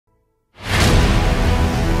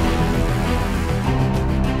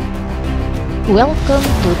Welcome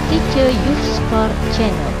to Teacher Yusfar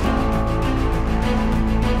channel.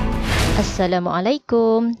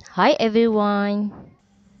 Assalamualaikum. Hi everyone.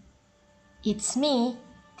 It's me,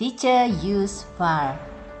 Teacher Yusfar.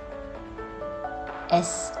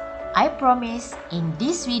 As I promised, in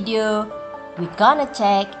this video, we're gonna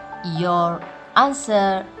check your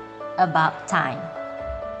answer about time.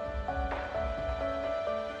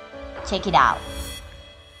 Check it out.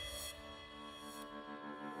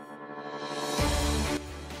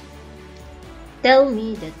 Tell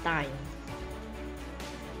me the time.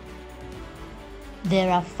 There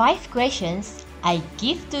are 5 questions I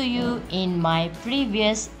give to you in my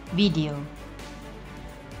previous video.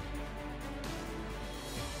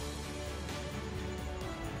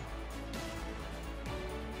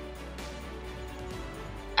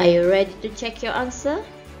 Are you ready to check your answer?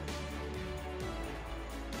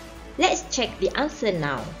 Let's check the answer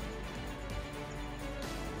now.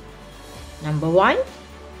 Number 1.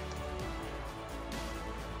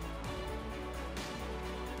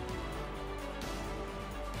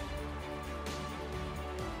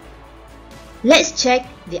 Let's check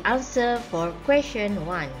the answer for question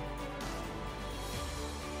 1.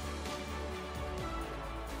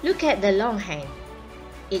 Look at the long hand.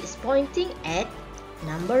 It's pointing at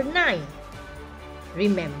number 9.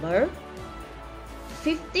 Remember,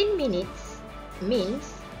 15 minutes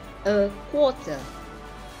means a quarter.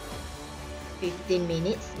 15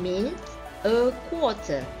 minutes means a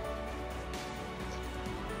quarter.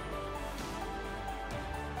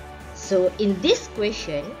 So in this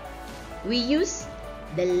question, we use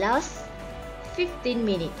the last 15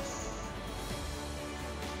 minutes.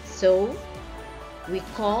 So we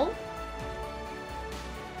call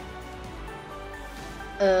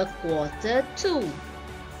a quarter to.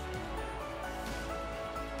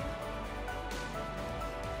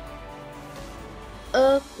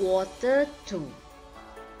 A quarter to.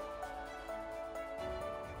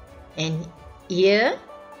 And here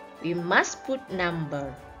we must put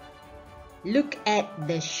number. Look at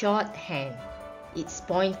the shorthand. It's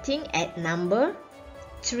pointing at number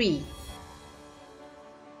 3.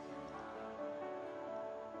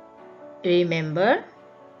 Remember,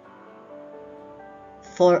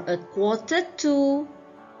 for a quarter to,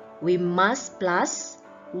 we must plus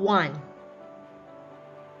 1.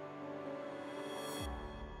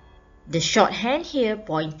 The shorthand here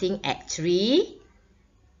pointing at 3.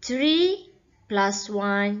 3 plus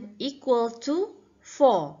 1 equal to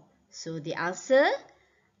 4. So the answer,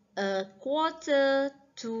 a quarter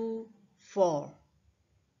to 4.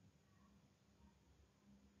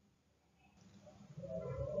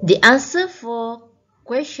 The answer for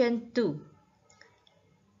question 2.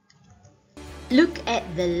 Look at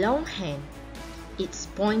the long hand. It's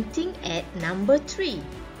pointing at number 3.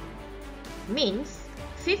 Means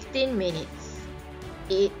 15 minutes.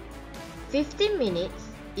 15 minutes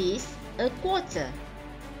is a quarter.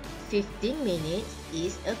 15 minutes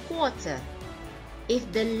is a quarter. If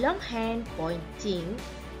the long hand pointing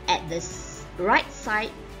at the right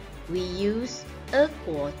side, we use a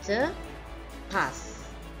quarter past.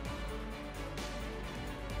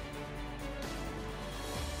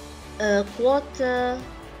 A quarter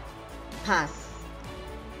past.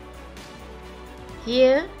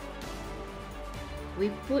 Here, we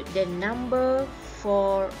put the number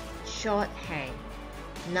for shorthand.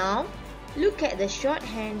 Now, look at the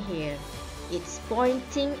shorthand here. It's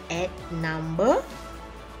pointing at number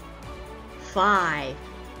 5.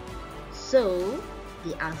 So,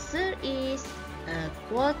 the answer is a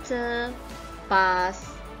quarter past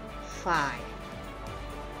 5.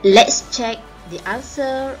 Let's check the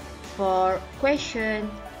answer for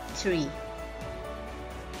question 3.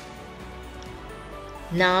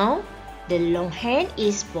 Now, the long hand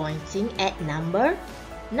is pointing at number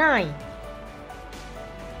 9.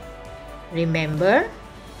 Remember,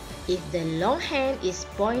 if the long hand is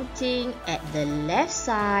pointing at the left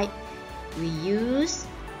side, we use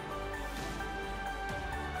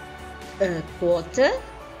a quarter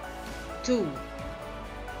to.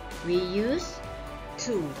 We use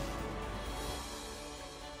 2.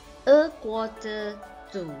 A quarter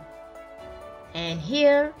to. And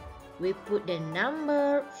here, we put the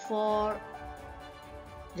number for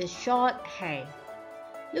the shorthand.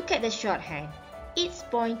 Look at the shorthand. It's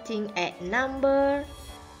pointing at number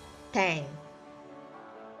 10.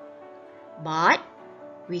 But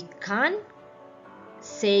we can't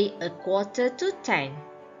say a quarter to 10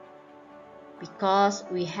 because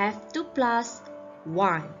we have to plus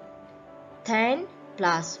 1. 10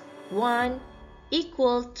 plus 1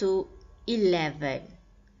 equal to 11.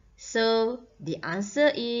 So the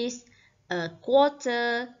answer is a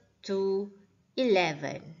quarter to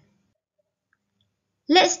 11.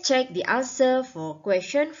 Let's check the answer for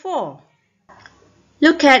question 4.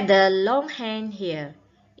 Look at the long hand here.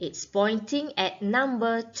 It's pointing at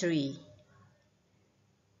number 3.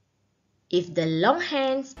 If the long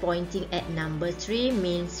hand's pointing at number 3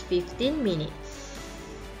 means 15 minutes.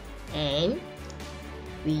 And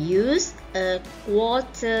we use a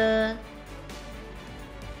quarter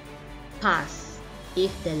past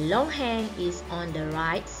if the long hand is on the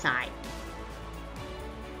right side.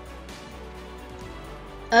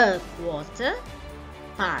 A quarter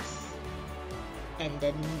past. And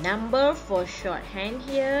the number for shorthand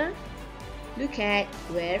here, look at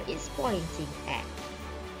where it's pointing at.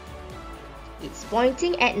 It's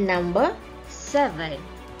pointing at number 7.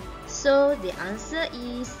 So the answer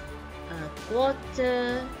is a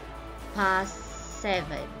quarter past 7.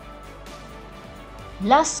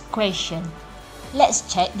 Last question. Let's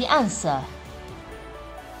check the answer.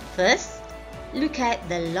 First, look at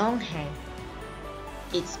the long hand.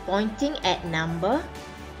 It's pointing at number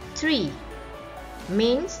 3.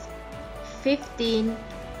 Means 15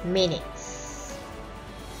 minutes.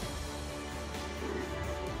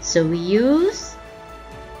 So we use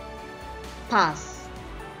past,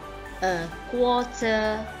 a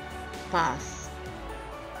quarter past,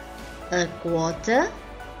 a quarter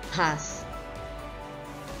past.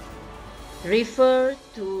 Refer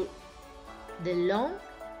to the long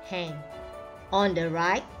hand on the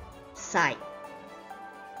right side,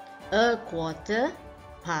 a quarter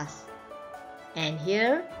past. And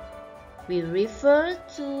here we refer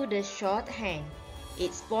to the short hand.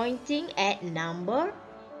 It's pointing at number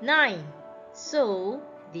 9. So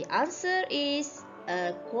the answer is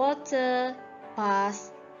a quarter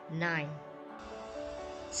past 9.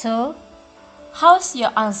 So, how's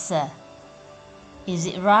your answer? Is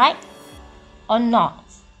it right or not?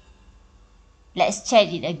 Let's check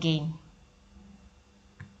it again.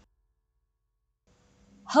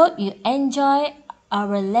 Hope you enjoy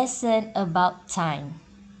our lesson about time.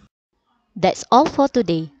 That's all for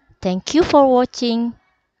today. Thank you for watching.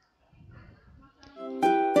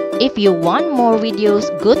 If you want more videos,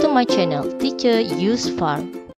 go to my channel, Teacher Use Far.